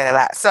 you just said a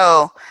lot.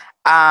 So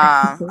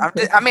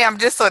I'm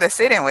just sort of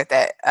sitting with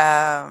that,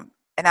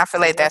 and I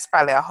feel like that's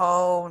probably a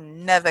whole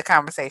nother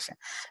conversation.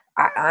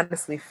 I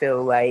honestly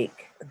feel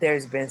like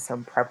there's been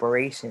some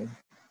preparation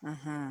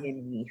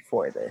in me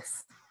for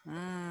this.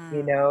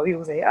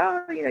 People say,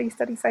 oh, you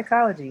studied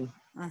psychology.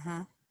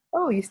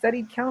 Oh, you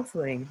studied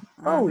counseling.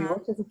 Oh, you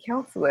worked as a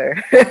counselor.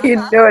 You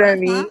know what I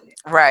mean?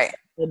 Right.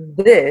 And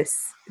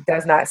this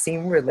does not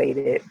seem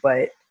related,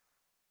 but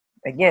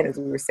again, as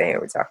we were saying,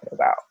 we're talking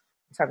about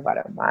a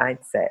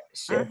mindset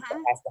shift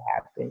that has to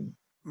happen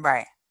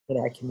in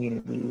our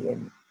community,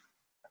 and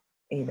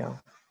an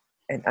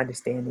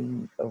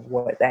understanding of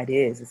what that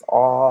is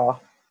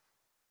all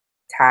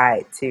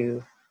tied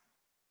to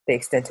the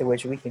extent to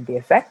which we can be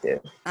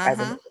effective as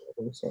an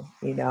education,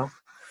 you know?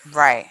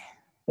 Right.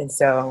 And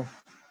so,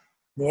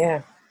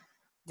 yeah.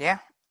 Yeah.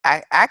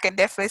 I can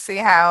definitely see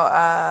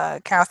how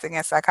counseling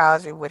and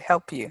psychology would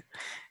help you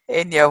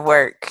in your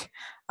work,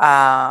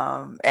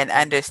 and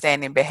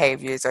understanding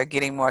behaviors or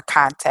getting more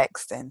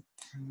context and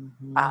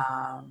Mhm.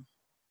 um,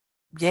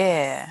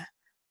 yeah,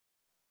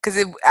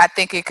 because I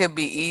think it could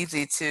be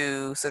easy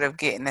to sort of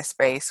get in a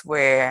space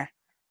where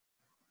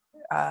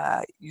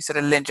you sort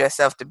of lend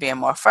yourself to being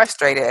more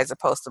frustrated as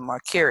opposed to more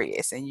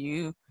curious. And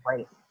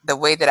Right. the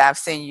way that I've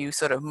seen you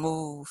sort of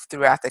move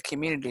throughout the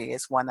community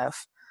is one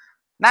of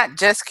not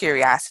just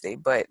curiosity,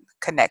 but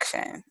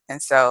connection.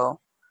 And so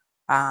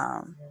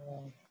Yeah.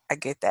 I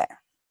get that.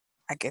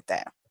 I get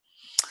that.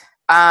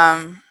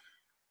 Um,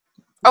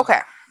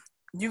 okay.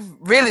 You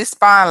really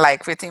spawned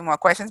like 15 more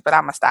questions, but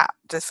I'm gonna stop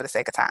just for the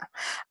sake of time.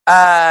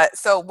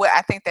 So what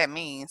I think that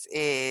means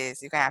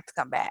is you're gonna have to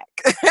come back.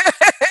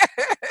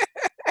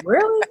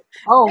 Really?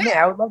 Oh man,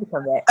 I would love to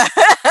come back.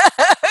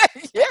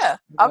 Yeah,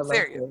 I I'm love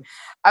serious. to.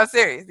 I'm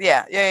serious.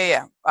 Yeah.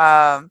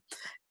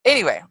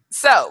 Anyway,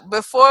 so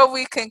before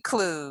we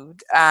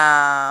conclude,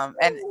 and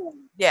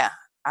yeah,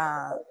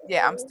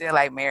 yeah, I'm still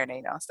like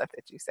marinating on stuff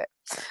that you said.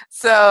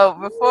 So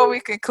before we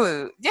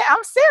conclude, yeah,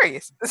 I'm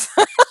serious.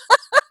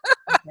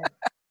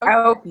 I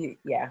hope you.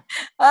 Yeah.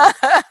 I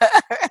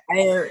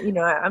am. You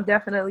know, I'm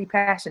definitely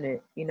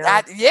passionate. You know.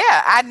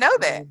 Yeah, I know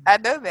that. Um, I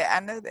know that. I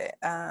know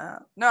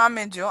that. No, I'm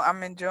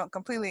enjoying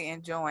completely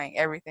enjoying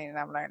everything that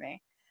I'm learning.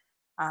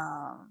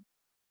 Um,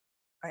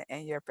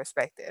 and your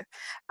perspective.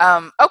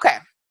 Okay,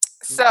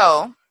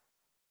 so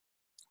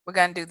we're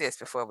gonna do this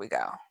before we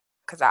go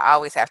because I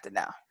always have to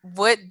know,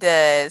 what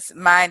does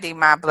minding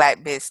my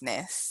black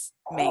business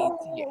mean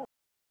to you?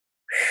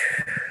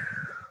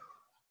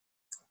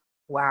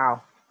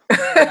 wow.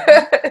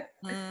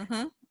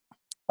 Mm-hmm.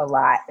 A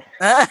lot.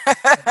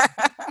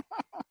 Mm-hmm.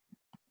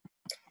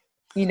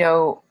 You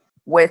know,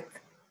 with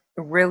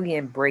really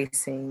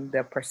embracing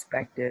the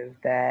perspective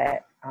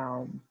that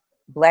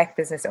Black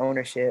business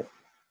ownership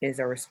is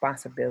a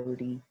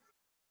responsibility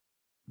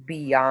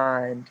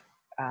beyond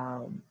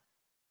um,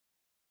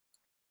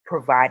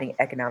 providing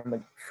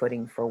economic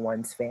footing for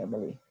one's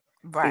family.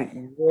 It Right.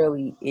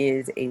 really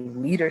is a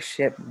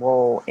leadership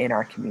role in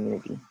our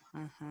community.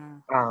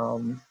 Mm-hmm.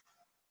 Um,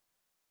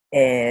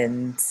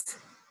 and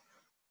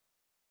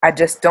I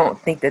just don't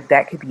think that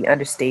that could be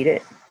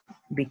understated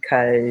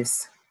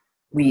because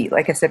we,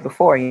 like I said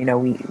before, you know,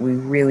 we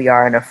really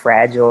are in a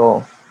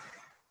fragile,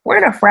 we're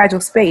in a fragile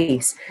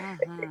space.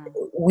 Mm-hmm.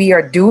 We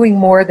are doing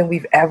more than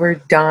we've ever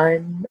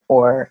done,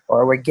 or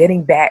we're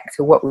getting back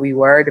to what we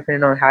were,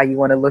 depending on how you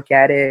want to look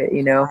at it.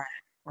 You know, Right.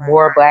 Right.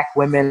 more Black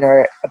women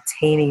are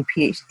obtaining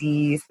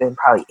PhDs than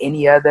probably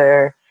any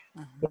other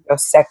Mm-hmm.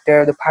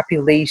 sector of the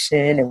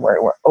population, and we're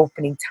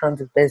opening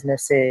tons of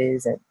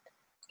businesses, and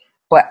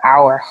but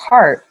our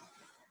heart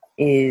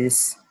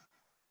is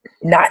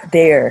not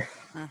there.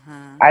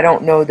 Mm-hmm. I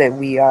don't know that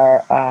we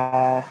are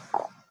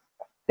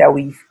that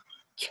we've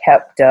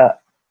kept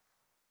up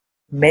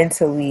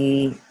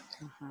mentally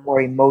Mm-hmm. or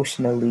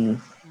emotionally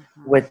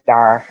Mm-hmm. with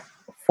our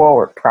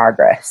forward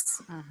progress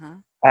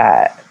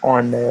Mm-hmm.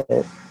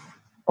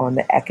 on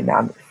the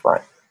economic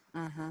front.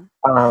 Mm-hmm.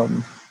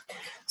 Um,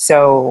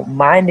 so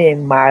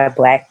minding my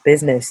Black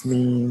business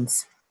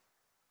means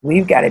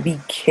we've got to be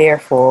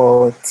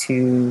careful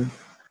to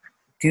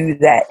do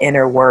that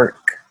inner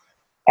work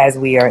as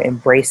we are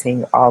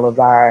embracing all of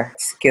our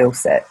skill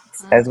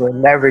sets, as we're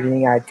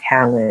leveraging our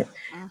talent.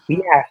 We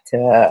Mm-hmm. have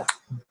to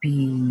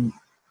be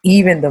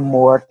even the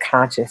more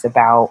conscious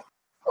about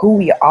who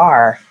we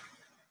are,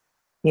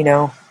 you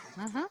know,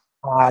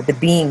 Mm-hmm. the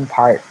being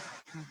part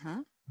Mm-hmm.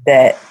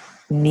 that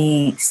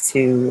needs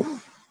to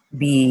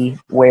be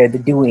where the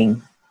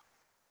doing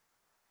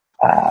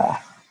uh,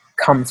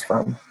 comes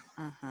from.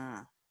 Mm-hmm.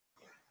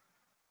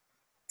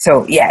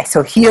 So, yeah,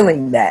 so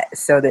healing that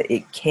so that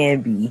it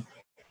can be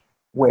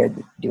where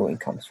the doing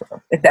comes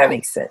from, if that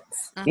makes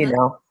sense, you Mm-hmm.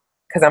 know,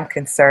 because I'm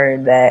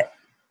concerned that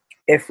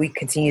if we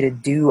continue to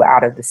do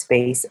out of the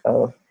space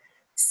of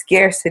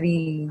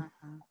scarcity,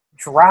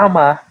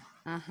 drama,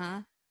 Mm-hmm.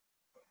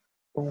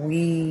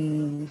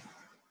 we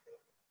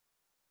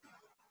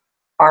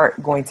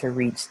aren't going to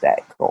reach that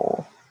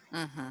goal.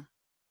 Mm-hmm.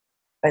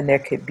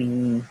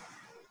 And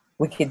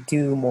we could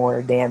do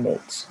more damage.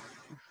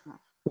 Mm-hmm.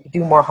 We could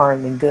do more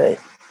harm than good,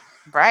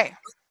 Right.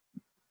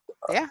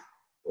 Yeah.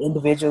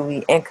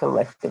 individually and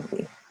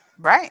collectively.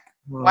 Right.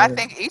 Well, I Um,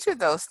 think each of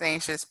those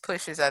things just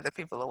pushes other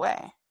people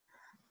away.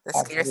 The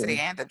scarcity Absolutely.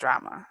 and the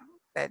drama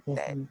that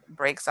Hmm.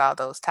 breaks all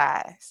those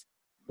ties.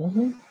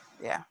 Hmm.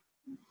 Yeah.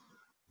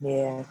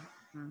 Yeah.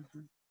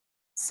 Mm-hmm.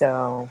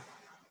 So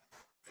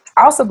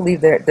I also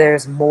believe that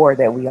there's more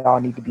that we all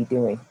need to be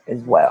doing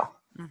as well.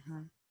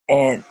 Mm-hmm.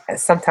 And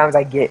sometimes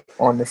I get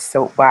on the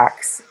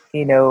soapbox,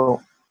 you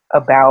know,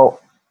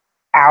 about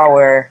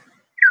our,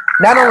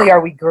 not only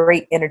are we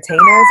great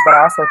entertainers, but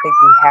I also think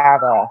we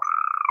have a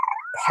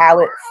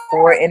palette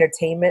for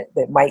entertainment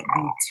that might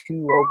be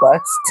too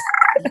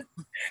robust.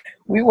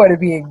 We want to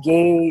be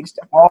engaged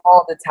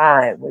all the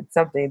time with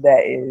something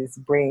that is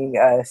bringing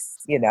us,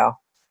 you know,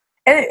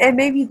 And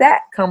maybe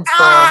that comes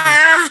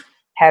from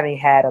having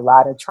had a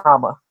lot of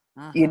trauma,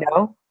 you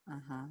know?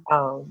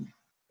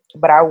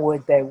 But I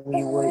would that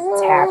we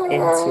would tap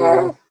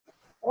into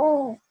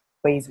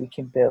ways we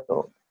can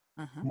build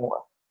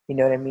more. You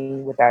know what I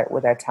mean? With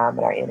our time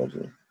and our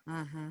energy.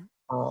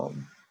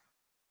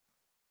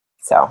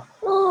 So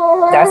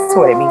that's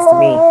what it means to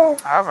me.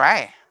 All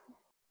right.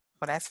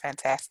 Well, that's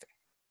fantastic.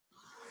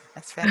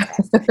 That's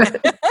fantastic.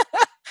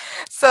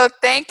 So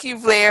thank you,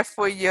 Blair,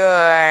 for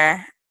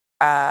your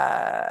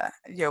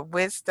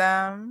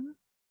wisdom.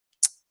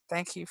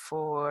 Thank you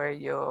for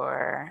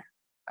your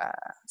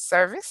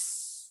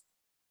service.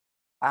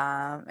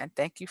 And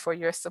thank you for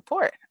your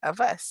support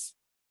of us.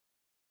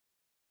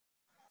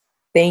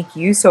 Thank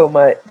you so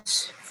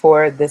much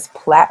for this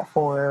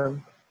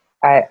platform.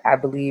 I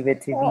believe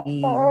it to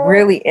be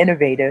really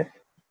innovative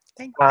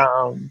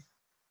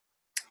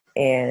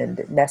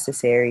and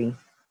necessary.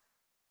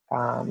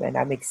 And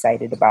I'm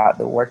excited about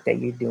the work that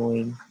you're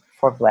doing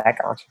for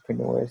Black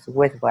entrepreneurs,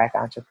 with Black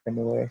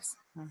entrepreneurs.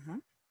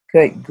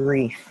 Good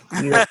grief.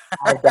 You have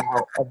carved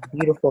out a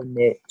beautiful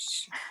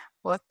niche.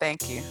 Well,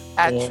 thank you.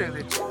 I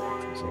truly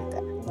appreciate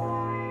that.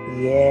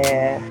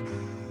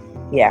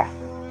 Yeah.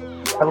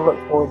 I look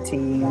forward to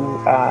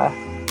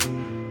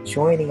you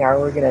joining our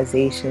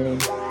organization.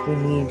 We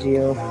need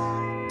you.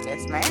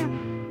 Yes, ma'am.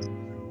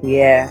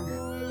 Yeah,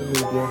 we need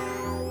you.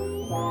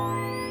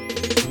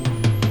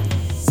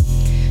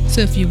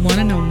 So if you want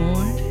to know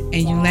more and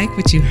you like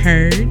what you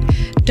heard,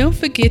 don't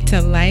forget to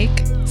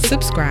like,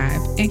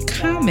 subscribe, and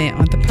comment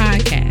on the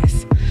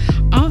podcast.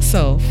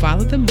 Also,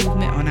 follow the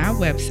movement on our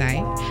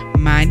website,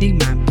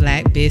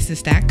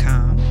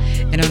 mindingmyblackbusiness.com,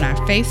 and on our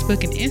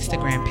Facebook and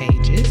Instagram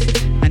pages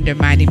under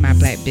Minding My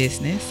Black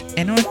Business,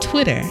 and on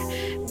Twitter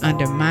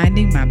under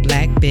Minding My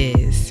Black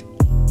Biz.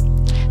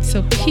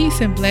 So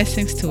peace and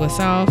blessings to us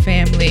all,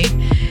 family.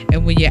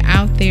 And when you're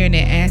out there and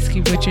they ask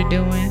you what you're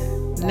doing,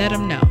 let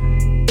them know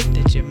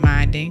that you're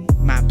minding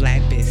my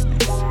black business.